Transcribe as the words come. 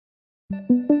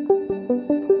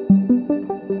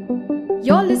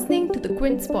You're listening to the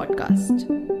Quince podcast.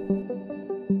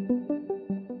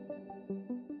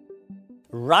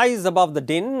 Rise above the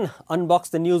din, unbox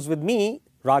the news with me,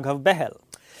 Raghav Behel.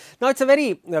 Now, it's a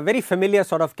very familiar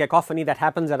sort of cacophony that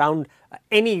happens around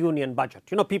any union budget.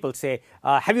 People say,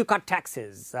 have you cut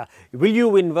taxes? Will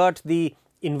you invert the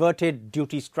inverted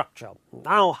duty structure?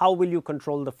 Now, how will you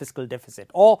control the fiscal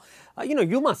deficit? Or,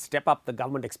 you must step up the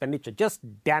government expenditure. Just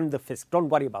damn the fisc. Don't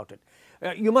worry about it.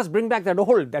 You must bring back that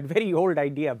very old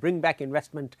idea, bring back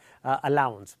investment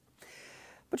allowance.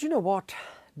 But you know what?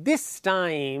 This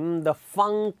time, the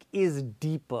funk is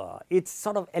deeper. It's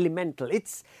sort of elemental.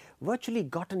 It's virtually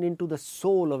gotten into the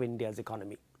soul of India's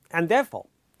economy. And therefore,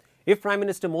 if Prime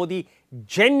Minister Modi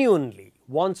genuinely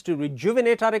wants to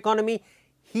rejuvenate our economy,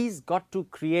 he's got to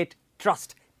create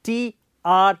trust. Trust.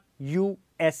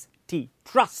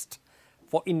 Trust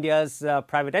for India's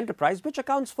private enterprise, which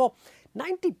accounts for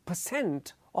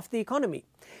 90% of the economy.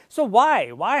 So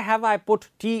why have I put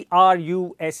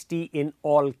trust in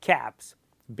all caps?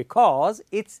 Because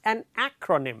it's an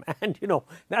acronym, and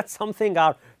that's something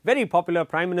our very popular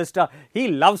Prime Minister, he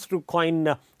loves to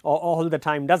coin all the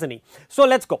time, doesn't he? So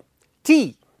let's go.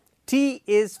 T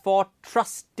is for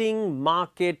trusting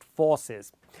market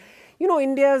forces.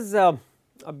 India's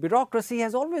bureaucracy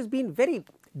has always been very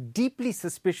deeply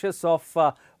suspicious of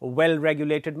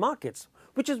well-regulated markets,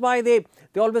 which is why they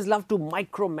always love to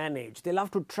micromanage. They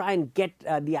love to try and get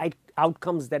the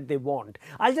outcomes that they want.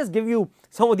 I'll just give you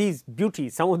some of these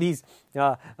beauties, some of these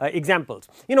examples.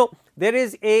 There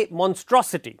is a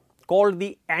monstrosity called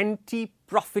the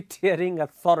Anti-Profiteering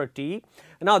Authority.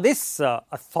 Now, this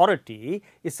authority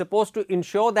is supposed to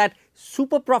ensure that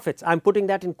super profits, I'm putting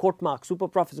that in quote marks, super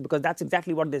profits, because that's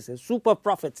exactly what this is, super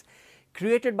profits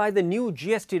created by the new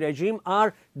GST regime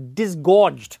are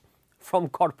disgorged from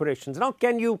corporations. Now,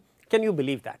 can you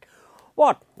believe that?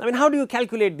 How do you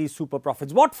calculate these super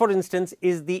profits? What, for instance,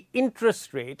 is the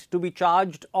interest rate to be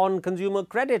charged on consumer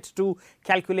credits to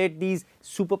calculate these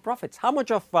super profits? How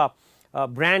much of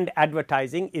brand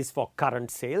advertising is for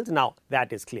current sales? Now,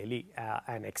 that is clearly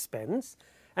an expense.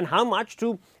 And how much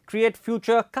to create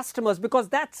future customers? Because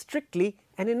that's strictly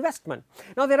an investment.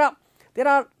 Now, there are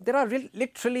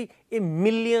literally a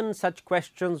million such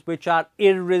questions which are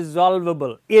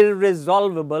irresolvable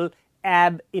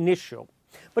ab initio.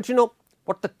 But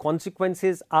what the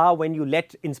consequences are when you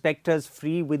let inspectors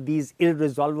free with these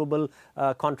irresolvable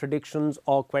contradictions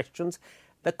or questions?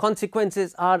 The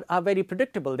consequences are very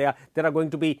predictable. There are going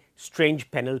to be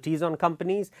strange penalties on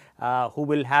companies who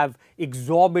will have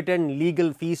exorbitant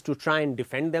legal fees to try and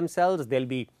defend themselves. There'll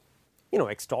be,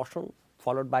 extortion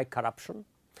followed by corruption.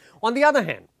 On the other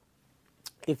hand,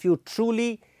 if you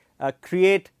truly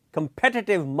create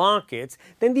competitive markets,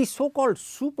 then these so-called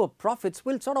super profits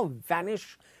will sort of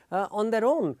vanish on their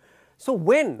own. So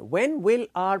when will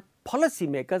our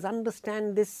policymakers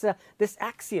understand this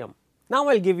axiom? Now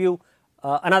I'll give you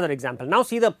another example. Now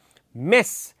see the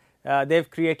mess they've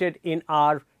created in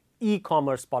our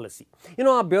e-commerce policy.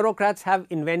 Our bureaucrats have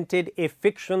invented a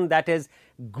fiction that is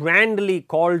grandly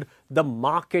called the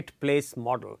marketplace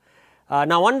model.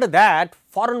 Now, under that,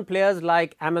 foreign players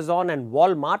like Amazon and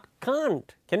Walmart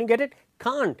can't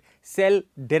sell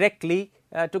directly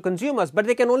to consumers, but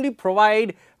they can only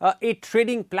provide a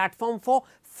trading platform for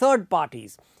third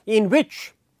parties in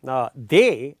which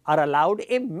they are allowed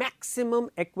a maximum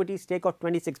equity stake of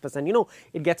 26%.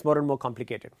 It gets more and more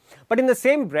complicated. But in the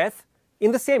same breath,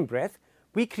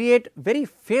 we create very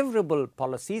favorable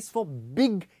policies for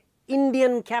big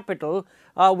Indian capital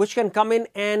which can come in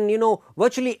and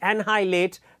virtually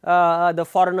annihilate the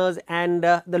foreigners and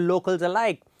the locals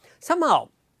alike. Somehow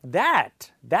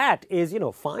that is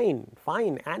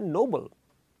fine and noble.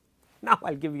 Now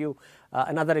I'll give you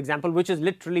another example which is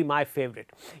literally my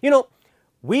favorite.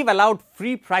 We've allowed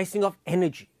free pricing of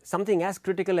energy. Something as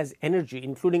critical as energy,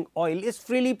 including oil, is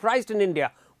freely priced in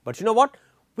India. But you know what?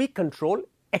 We control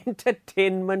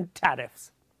entertainment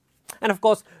tariffs. And of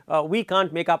course, we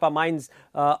can't make up our minds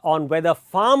on whether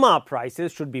pharma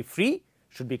prices should be free,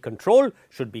 should be controlled,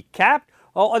 should be capped,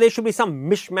 or there should be some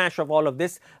mishmash of all of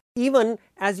this. Even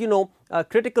as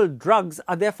critical drugs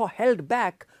are therefore held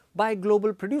back by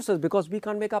global producers because we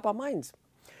can't make up our minds.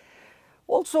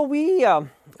 Also, we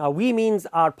means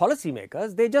our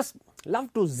policymakers, they just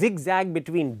love to zigzag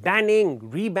between banning,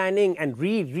 re-banning and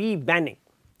re-banning.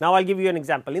 Now, I'll give you an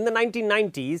example. In the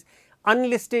 1990s,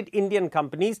 unlisted Indian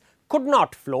companies could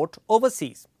not float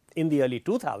overseas. In the early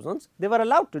 2000s, they were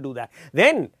allowed to do that.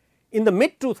 Then, in the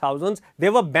mid-2000s, they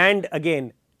were banned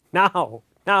again. Now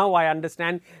I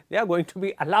understand they are going to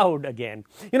be allowed again.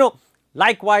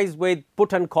 Likewise with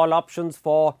put and call options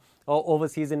for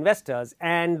overseas investors,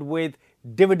 and with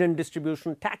dividend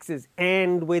distribution taxes,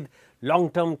 and with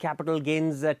long-term capital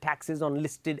gains taxes on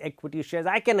listed equity shares.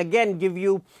 I can again give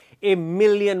you a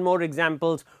million more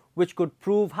examples which could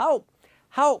prove how,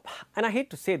 and I hate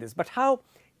to say this, but how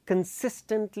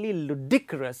consistently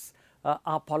ludicrous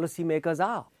our policymakers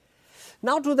are.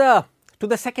 Now to the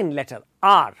second letter,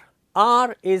 R.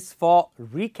 R is for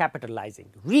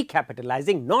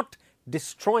recapitalizing, not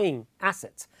destroying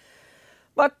assets.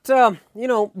 But,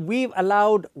 we've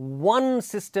allowed one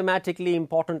systematically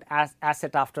important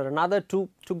asset after another to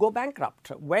go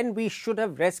bankrupt when we should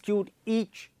have rescued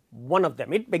each one of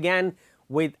them. It began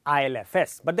with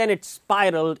ILFS, but then it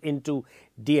spiraled into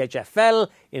DHFL,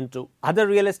 into other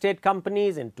real estate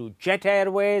companies, into Jet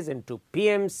Airways, into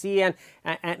PMC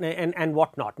and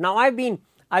whatnot. Now, I've been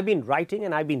writing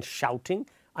and I've been shouting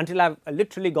until I've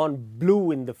literally gone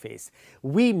blue in the face.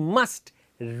 We must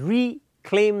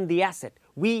reclaim the asset.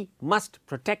 We must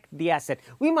protect the asset.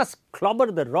 We must clobber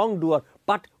the wrongdoer,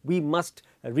 but we must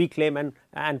reclaim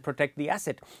and protect the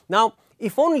asset. Now,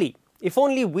 if only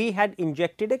we had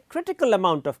injected a critical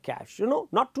amount of cash,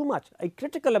 not too much, a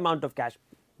critical amount of cash,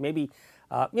 maybe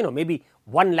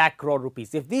 1 lakh crore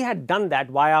rupees. If we had done that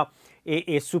via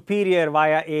a superior,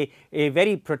 via a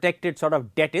very protected sort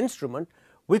of debt instrument,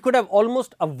 we could have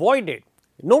almost avoided.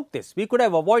 Note this, we could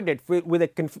have avoided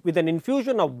with an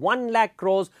infusion of 1 lakh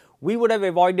crores, we would have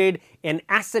avoided an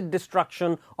asset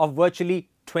destruction of virtually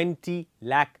 20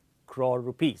 lakh crore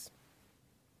rupees.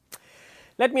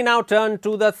 Let me now turn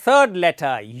to the third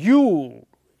letter, U,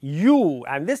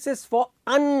 and this is for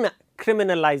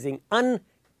uncriminalizing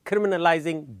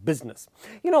business.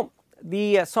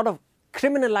 The sort of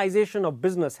criminalization of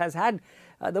business has had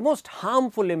the most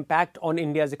harmful impact on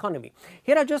India's economy.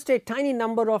 Here are just a tiny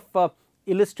number of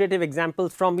illustrative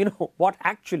examples from what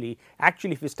actually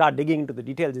if you start digging into the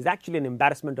details is actually an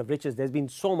embarrassment of riches. There's been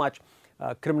so much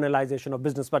criminalization of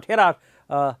business, but here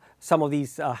are some of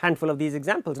these handful of these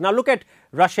examples. Now look at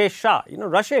Rashesh Shah.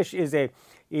 Rashesh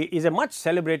is a much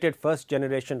celebrated first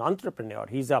generation entrepreneur.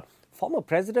 He's a former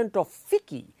president of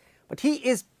FICCI, but he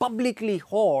is publicly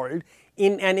hauled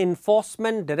in an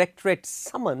enforcement directorate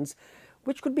summons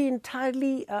which could be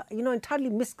entirely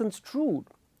misconstrued.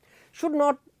 Should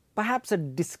not perhaps a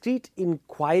discreet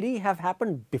inquiry have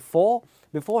happened before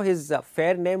his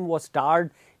fair name was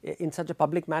tarred in such a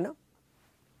public manner?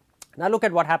 Now look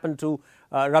at what happened to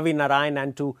Ravi Narayan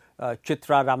and to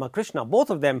Chitra Ramakrishna, both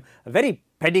of them very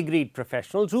pedigreed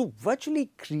professionals who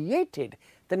virtually created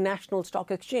the National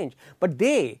Stock Exchange, but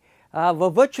they were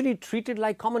virtually treated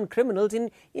like common criminals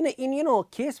in a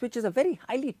case which is a very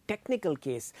highly technical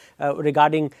case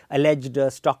regarding alleged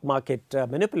stock market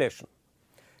manipulation.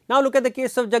 Now look at the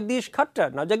case of Jagdish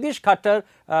Khattar. Now Jagdish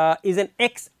Khattar is an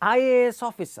ex-IAS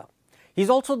officer. He's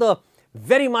also the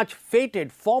very much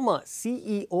fated former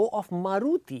CEO of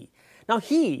Maruti. Now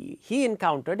he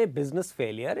encountered a business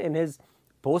failure in his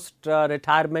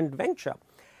post-retirement venture.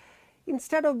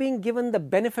 Instead of being given the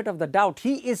benefit of the doubt,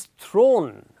 he is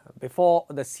thrown before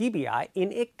the CBI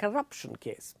in a corruption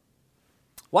case.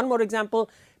 One more example,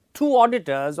 2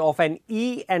 auditors of an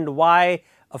E&Y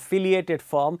affiliated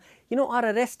firm, are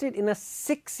arrested in a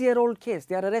 6-year-old case.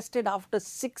 They are arrested after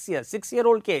 6 years,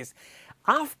 6-year-old case,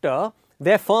 after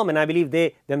their firm, and I believe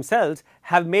they themselves,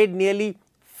 have made nearly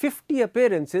 50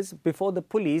 appearances before the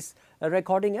police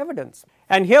recording evidence.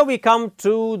 And here we come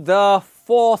to the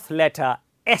fourth letter,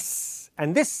 S,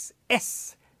 and this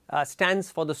S stands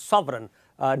for the sovereign,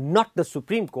 not the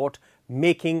Supreme Court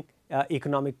making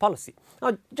economic policy.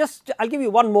 Now, I'll give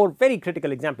you one more very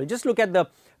critical example. Just look at the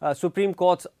Supreme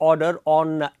Court's order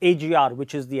on AGR,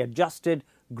 which is the adjusted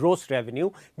gross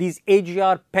revenue, these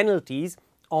AGR penalties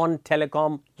on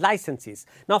telecom licenses.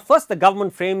 Now, first the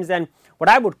government frames what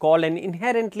I would call an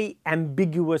inherently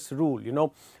ambiguous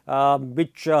rule,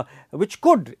 which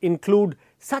could include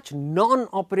such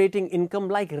non-operating income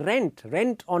like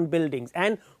rent on buildings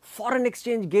and foreign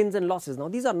exchange gains and losses. Now,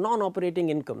 these are non-operating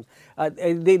incomes.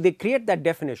 They create that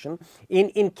definition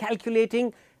in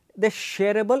calculating the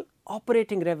shareable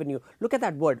operating revenue. Look at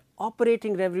that word,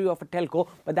 operating revenue of a telco,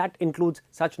 but that includes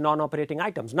such non-operating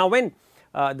items. Now, when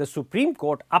the Supreme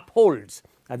Court upholds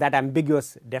that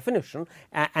ambiguous definition,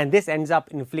 and this ends up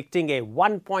inflicting a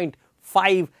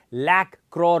 1.5 lakh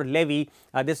crore levy,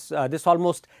 this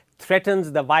almost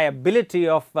threatens the viability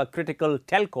of critical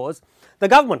telcos. The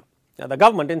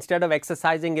government, instead of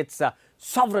exercising its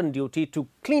sovereign duty to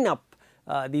clean up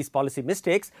these policy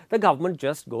mistakes, the government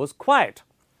just goes quiet.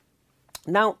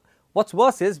 Now, what's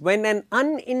worse is when an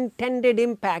unintended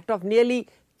impact of nearly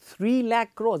 3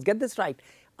 lakh crores, get this right,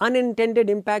 unintended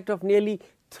impact of nearly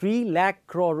 3 lakh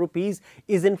crore rupees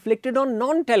is inflicted on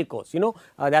non-telcos.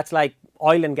 That's like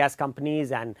oil and gas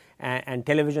companies and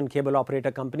television cable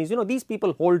operator companies. These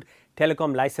people hold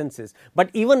telecom licenses. But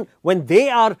even when they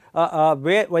are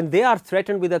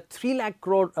threatened with a 3 lakh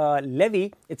crore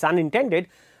levy, it's unintended.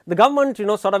 The government,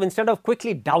 sort of instead of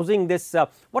quickly dousing this,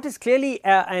 what is clearly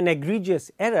an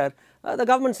egregious error, the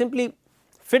government simply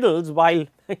fiddles while,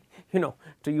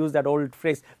 to use that old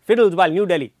phrase, fiddles while New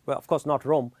Delhi, well, of course not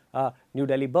Rome, New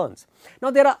Delhi burns. Now,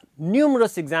 there are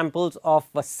numerous examples of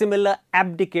a similar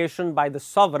abdication by the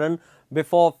sovereign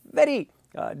before very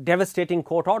devastating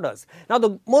court orders. Now,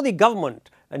 the Modi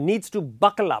government needs to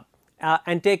buckle up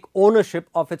and take ownership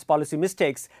of its policy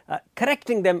mistakes,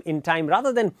 correcting them in time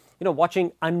rather than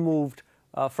watching unmoved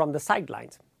from the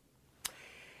sidelines.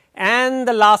 And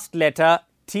the last letter,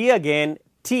 T again,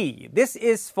 T. This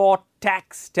is for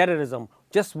tax terrorism.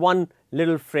 Just one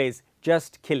little phrase,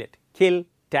 just kill it. Kill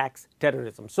tax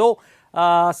terrorism. So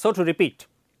to repeat,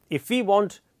 if we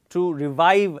want to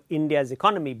revive India's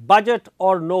economy, budget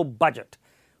or no budget,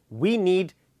 we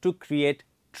need to create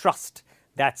trust.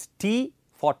 That's T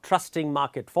for trusting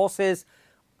market forces,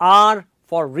 R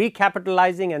for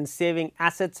recapitalizing and saving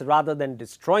assets rather than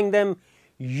destroying them,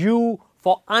 U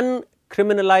for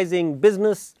uncriminalizing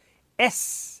business,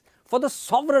 S for the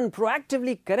sovereign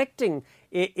proactively correcting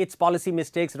its policy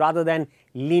mistakes rather than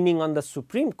leaning on the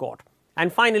Supreme Court,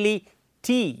 and finally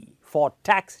T for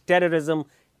tax terrorism,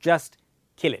 just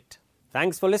kill it.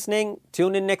 Thanks for listening.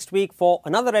 Tune in next week for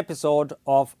another episode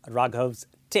of Raghav's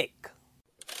Take.